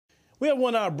We have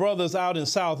one of our brothers out in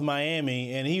South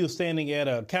Miami, and he was standing at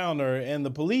a counter, and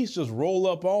the police just roll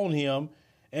up on him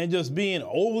and just being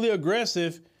overly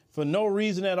aggressive for no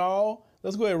reason at all.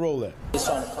 Let's go ahead and roll that. He's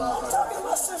trying to come. Talking to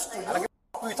my sister. I don't give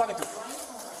a who you talking to.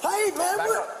 Hey, man,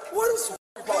 what is...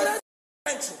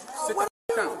 Sit the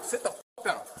down. Sit the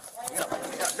down.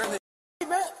 Hey,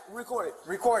 man, record it.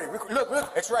 Record it.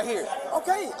 Look, it's right here.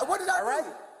 Okay, what did I do?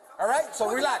 All right, so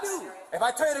What did relax. I do? If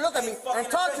I tell you to look at me and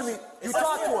talk to me, you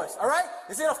talk to us, all right?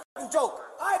 This ain't a fucking joke.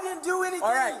 I didn't do anything.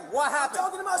 All right, what happened? I'm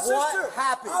talking to my sister. What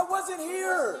happened? I wasn't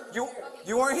here.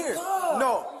 You weren't here? No.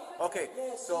 No. Okay,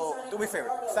 so do me a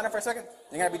favor. Stand up for a second.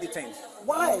 You're gonna be detained.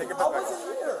 Why? Take your I butt back.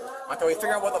 wasn't here. Until we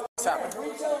figure out what the f***'s happened.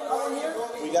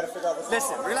 We gotta figure out what's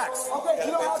Listen, relax. Okay,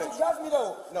 you don't have to judge me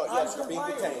though. No, yes, you're being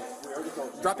detained. We already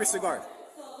told you. Drop your cigar.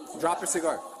 Drop your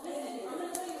cigar.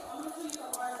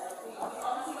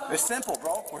 It's simple,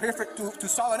 bro. We're here to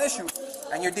solve an issue,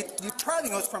 and you're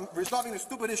depriving us from resolving a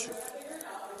stupid issue.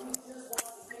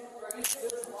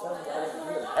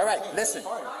 All right, listen.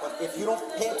 But if you don't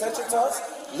pay attention to us,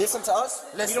 listen to us,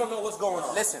 Listen. you don't know what's going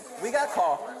on. Listen, we got a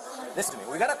call. Listen to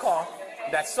me. We got a call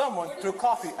that someone threw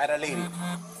coffee at a lady.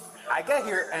 I get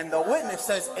here, and the witness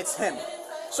says it's him.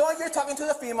 So you're talking to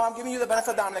the female. I'm giving you the benefit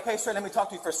of the doubt. I'm like, hey, sir, let me talk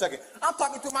to you for a second. I'm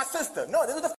talking to my sister. No,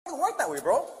 this doesn't work that way,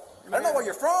 bro. I don't know where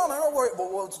you're from. I don't know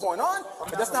what's going on.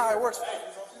 But that's not how it works.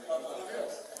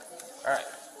 All right.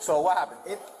 So what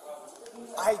happened?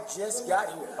 I just got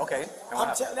here. Okay.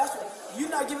 You're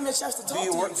not giving me a chance to talk Do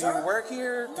you to work? you, Do you sir. work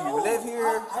here? Do No, you live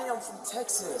here? I am from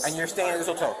Texas. And you're staying in this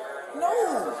hotel?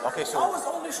 No. Okay, so- I was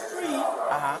on the street,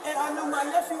 and I knew my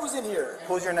nephew was in here.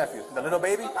 Who's your nephew? The little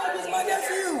baby? This is my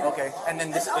nephew. Okay. And then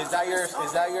this, is that your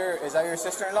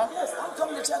sister-in-law? Yes, I'm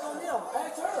coming to check on them.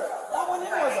 Ask her. That one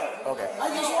there was her. Okay.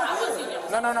 I just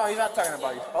walked in. No, he's not talking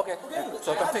about you. Okay.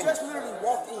 So I continue. just literally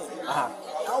walked in.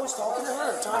 I was talking to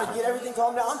her, trying to get everything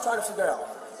calmed down. I'm trying to figure out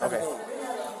everything.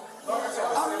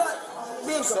 I'm not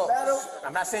being combative.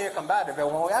 I'm not saying you're combative,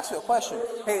 but when we ask you a question,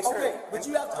 hey, sir. Okay, but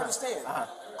you have to understand.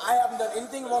 I haven't done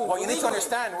anything wrong. Well, you need to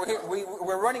understand, we're here,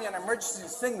 we're running an emergency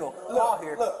signal call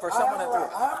here for someone to do.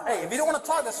 Hey, if you don't want to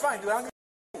talk, that's fine, dude. I don't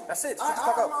give a That's it. Shut the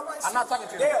fuck up. I'm not talking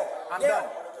to you. I'm done.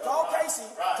 Call Casey.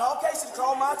 Call Casey to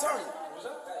call my attorney.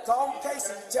 Call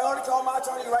Casey. Tell her to call my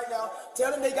attorney right now.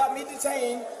 Tell them they got me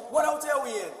detained. What hotel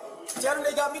we in? Tell them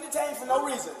they got me detained for no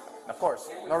reason. Of course.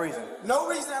 No reason. No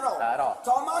reason at all. At all.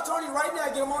 Call my attorney right now.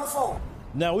 Get him on the phone.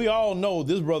 Now, we all know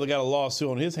this brother got a lawsuit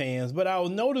on his hands, but I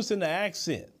was noticing the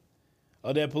accent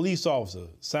of that police officer.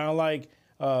 Sound like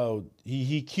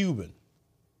he Cuban,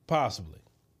 possibly.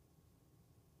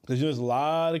 Because there's a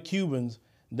lot of Cubans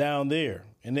down there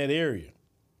in that area.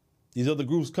 These other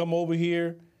groups come over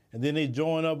here, and then they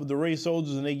join up with the race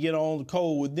soldiers, and they get on the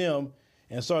code with them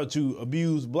and start to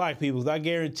abuse black people. Because I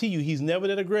guarantee you, he's never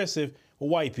that aggressive with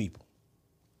white people.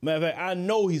 Matter of fact, I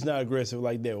know he's not aggressive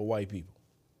like that with white people.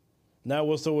 Not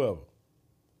whatsoever.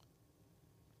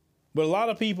 But a lot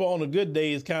of people on the good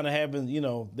days kind of having,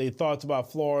 their thoughts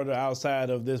about Florida outside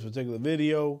of this particular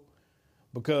video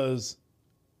because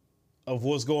of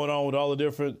what's going on with all the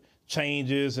different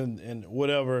changes and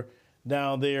whatever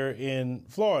down there in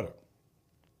Florida.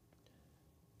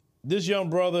 This young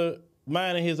brother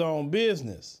minding his own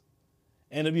business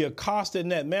and to be accosted in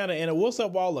that manner, and what's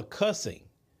up with all the cussing?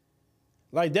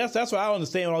 Like that's what I don't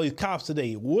understand with all these cops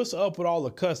today. What's up with all the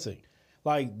cussing?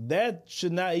 Like that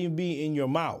should not even be in your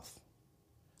mouth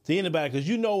to anybody, because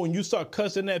when you start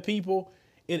cussing at people,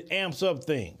 it amps up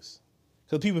things.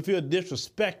 Because people feel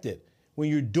disrespected when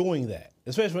you're doing that,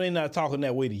 especially when they're not talking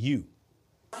that way to you.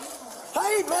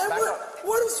 Hey, man,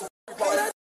 what is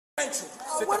that?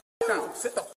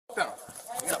 Sit the down.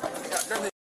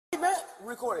 Hey, man,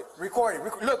 record it. Record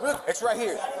it. Look, it's right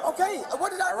here. Okay,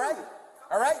 what did I do?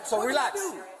 All right, so What did I relax.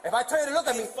 do? If I tell you to look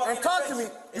at me and talk to me,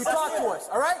 you talk to us,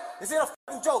 all right? This ain't a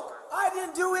fucking joke. I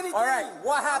didn't do anything. All right,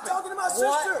 what happened? I'm talking to my sister.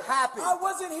 What happened? I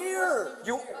wasn't here.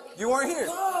 You weren't here?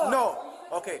 No.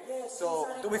 Okay, so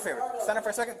do me a favor. Stand up for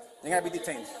a second. You're gonna be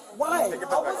detained. Why? Take your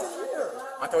I butt back. wasn't here.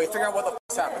 Until we figure out what the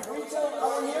f***'s happened.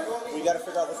 I'm here. We gotta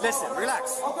figure out what's Listen,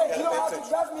 relax. Okay, you don't have to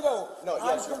judge me though. No,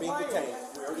 yes, you're being detained.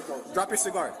 We already told you. Drop your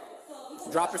cigar.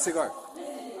 Drop your cigar.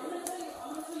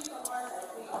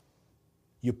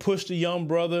 You pushed the young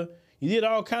brother. You did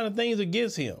all kind of things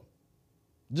against him.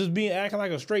 Just acting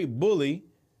like a straight bully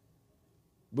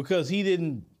because he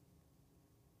didn't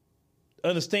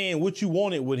understand what you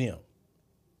wanted with him.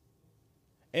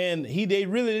 And they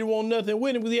really didn't want nothing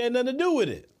with him because he had nothing to do with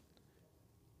it.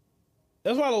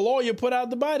 That's why the lawyer put out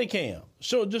the body cam,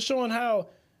 just showing how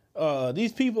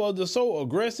these people are just so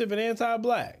aggressive and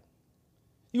anti-black.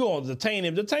 You gonna detain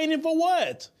him? Detain him for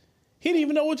what? He didn't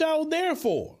even know what y'all was there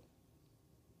for.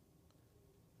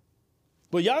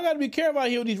 But y'all got to be careful out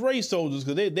here with these race soldiers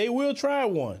because they will try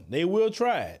one. They will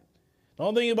try it. The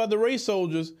only thing about the race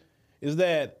soldiers is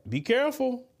that be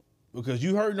careful because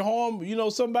you hurt and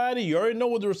harm, somebody. You already know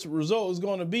what the result is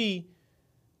going to be,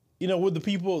 with the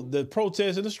people that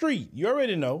protest in the street. You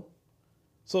already know.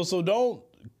 So don't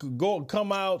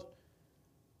come out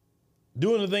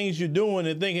doing the things you're doing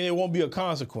and thinking there won't be a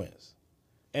consequence.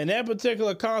 And that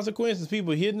particular consequence is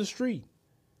people hitting the street,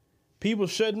 people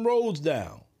shutting roads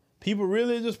down, people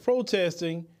really just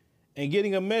protesting and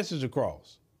getting a message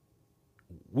across.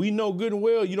 We know good and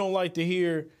well you don't like to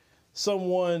hear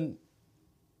someone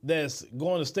that's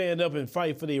going to stand up and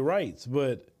fight for their rights.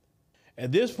 But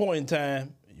at this point in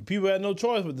time, people have no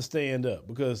choice but to stand up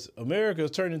because America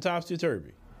is turning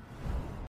topsy-turvy.